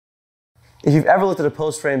If you've ever looked at a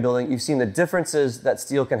post frame building, you've seen the differences that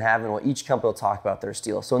steel can have and what each company will talk about their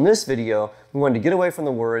steel. So in this video, we wanted to get away from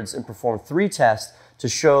the words and perform 3 tests to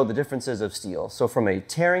show the differences of steel. So from a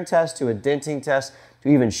tearing test to a denting test to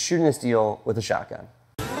even shooting the steel with a shotgun.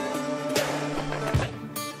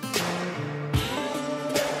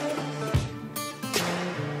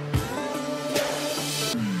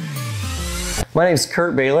 My name is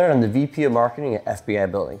Kurt Baylor and I'm the VP of Marketing at FBI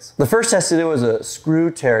Buildings. The first test to do was a screw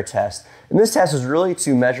tear test. And this test was really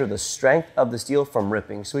to measure the strength of the steel from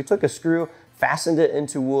ripping. So we took a screw, fastened it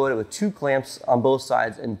into wood with 2 clamps on both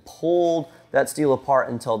sides and pulled that steel apart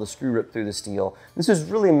until the screw ripped through the steel. This is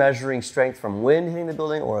really measuring strength from wind hitting the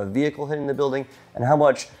building or a vehicle hitting the building and how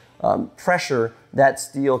much pressure that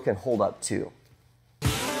steel can hold up to.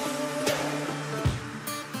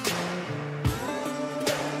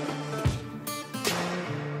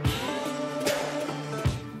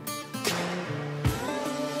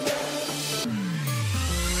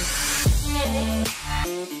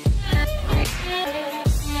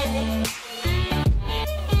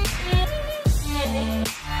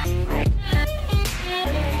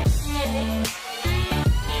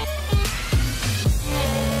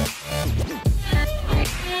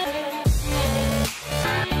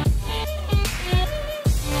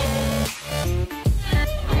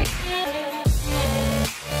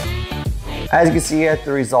 As you can see at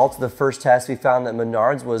the results of the first test, we found that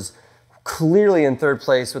Menards was clearly in 3rd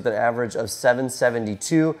place with an average of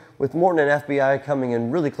 772, with Morton and FBI coming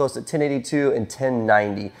in really close at 1082 and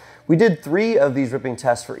 1090. We did 3 of these ripping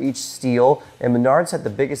tests for each steel, and Menards had the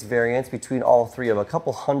biggest variance between all 3 of a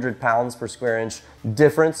couple hundred pounds per square inch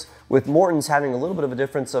difference, with Morton's having a little bit of a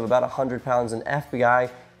difference of about 100 pounds and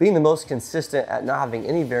FBI being the most consistent at not having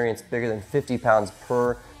any variance bigger than 50 pounds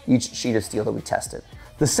per each sheet of steel that we tested.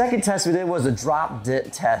 The second test we did was a drop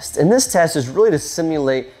dent test, and this test is really to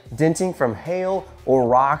simulate denting from hail or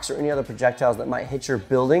rocks or any other projectiles that might hit your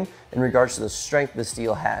building in regards to the strength the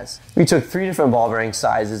steel has. We took 3 different ball bearing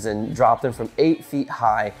sizes and dropped them from 8 feet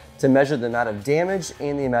high to measure the amount of damage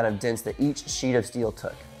and the amount of dents that each sheet of steel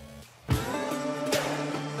took.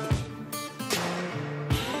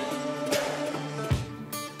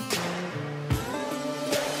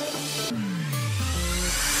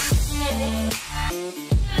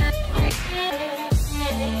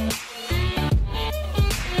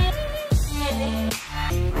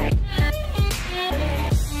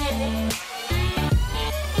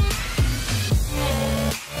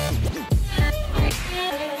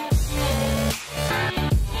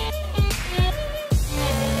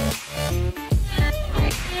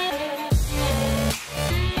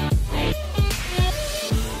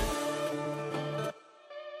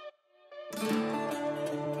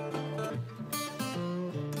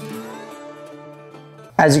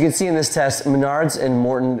 As you can see in this test, Menards and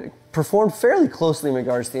Morton performed fairly closely in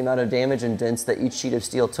regards to the amount of damage and dents that each sheet of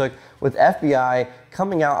steel took, with FBI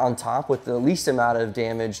coming out on top with the least amount of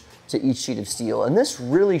damage to each sheet of steel. And this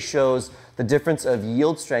really shows the difference of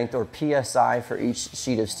yield strength or PSI for each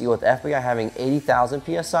sheet of steel, with FBI having 80,000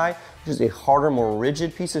 PSI, which is a harder, more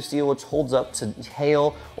rigid piece of steel which holds up to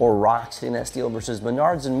hail or rocks hitting that steel, versus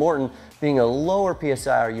Menards and Morton being a lower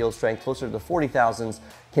PSI or yield strength, closer to the 40,000s,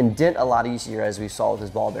 can dent a lot easier, as we saw with his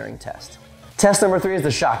ball bearing test. Test number 3 is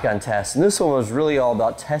the shotgun test, and this one was really all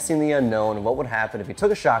about testing the unknown and what would happen if you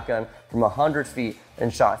took a shotgun from 100 feet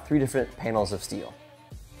and shot 3 different panels of steel.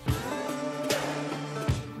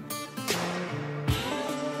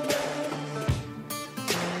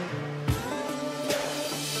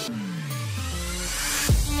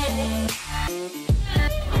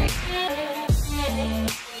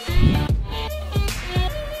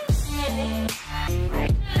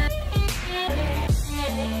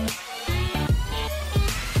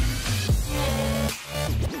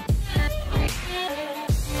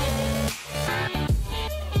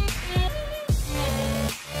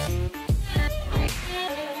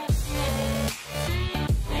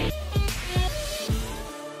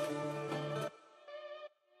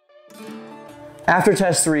 After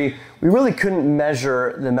test 3, we really couldn't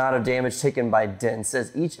measure the amount of damage taken by dents,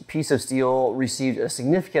 as each piece of steel received a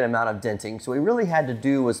significant amount of denting. So what we really had to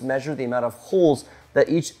do was measure the amount of holes that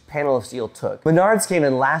each panel of steel took. Menards came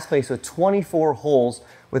in last place with 24 holes,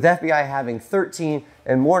 with FBI having 13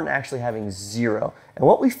 and Morton actually having 0. And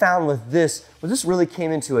what we found with this was this really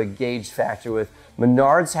came into a gauge factor, with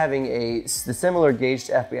Menards having the similar gauge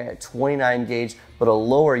to FBI at 29 gauge, but a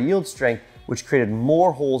lower yield strength, which created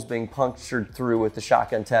more holes being punctured through with the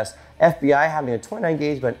shotgun test. FBI having a 29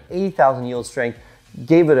 gauge but an 80,000 yield strength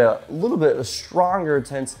gave it a little bit of a stronger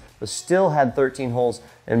intense, but still had 13 holes.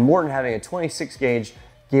 And Morton having a 26 gauge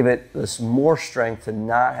gave it this more strength to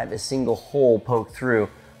not have a single hole poked through,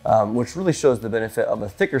 which really shows the benefit of a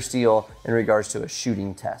thicker steel in regards to a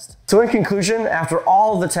shooting test. So in conclusion, after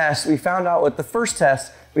all of the tests, we found out with the first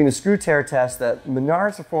test, being the screw tear test, that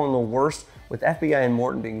Menards performed the worst, with FBI and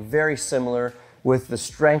Morton being very similar with the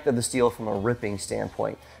strength of the steel from a ripping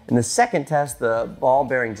standpoint. In the second test, the ball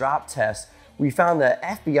bearing drop test, we found that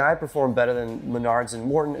FBI performed better than Menards and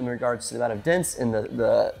Morton in regards to the amount of dents and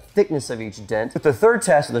the thickness of each dent. With the third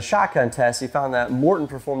test, the shotgun test, we found that Morton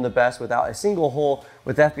performed the best without a single hole,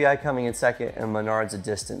 with FBI coming in second and Menards a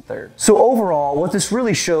distant third. So overall, what this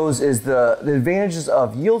really shows is the advantages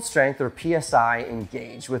of yield strength, or PSI, in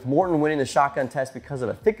gauge, with Morton winning the shotgun test because of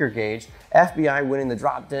a thicker gauge, FBI winning the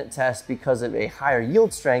drop dent test because of a higher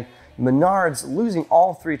yield strength, Menards losing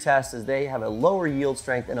all three tests as they have a lower yield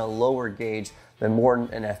strength and a lower gauge than Morton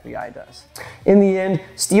and FBI does. In the end,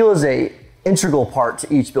 steel is an integral part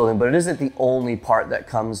to each building, but it isn't the only part that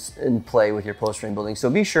comes in play with your post frame building. So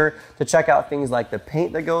be sure to check out things like the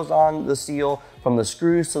paint that goes on the steel, from the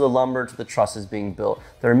screws to the lumber to the trusses being built.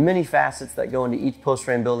 There are many facets that go into each post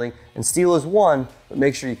frame building, and steel is one, but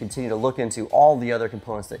make sure you continue to look into all the other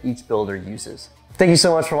components that each builder uses. Thank you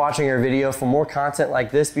so much for watching our video. For more content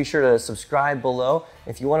like this, be sure to subscribe below.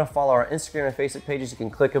 If you want to follow our Instagram and Facebook pages, you can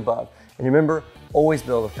click above. And remember, always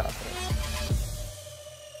build with confidence.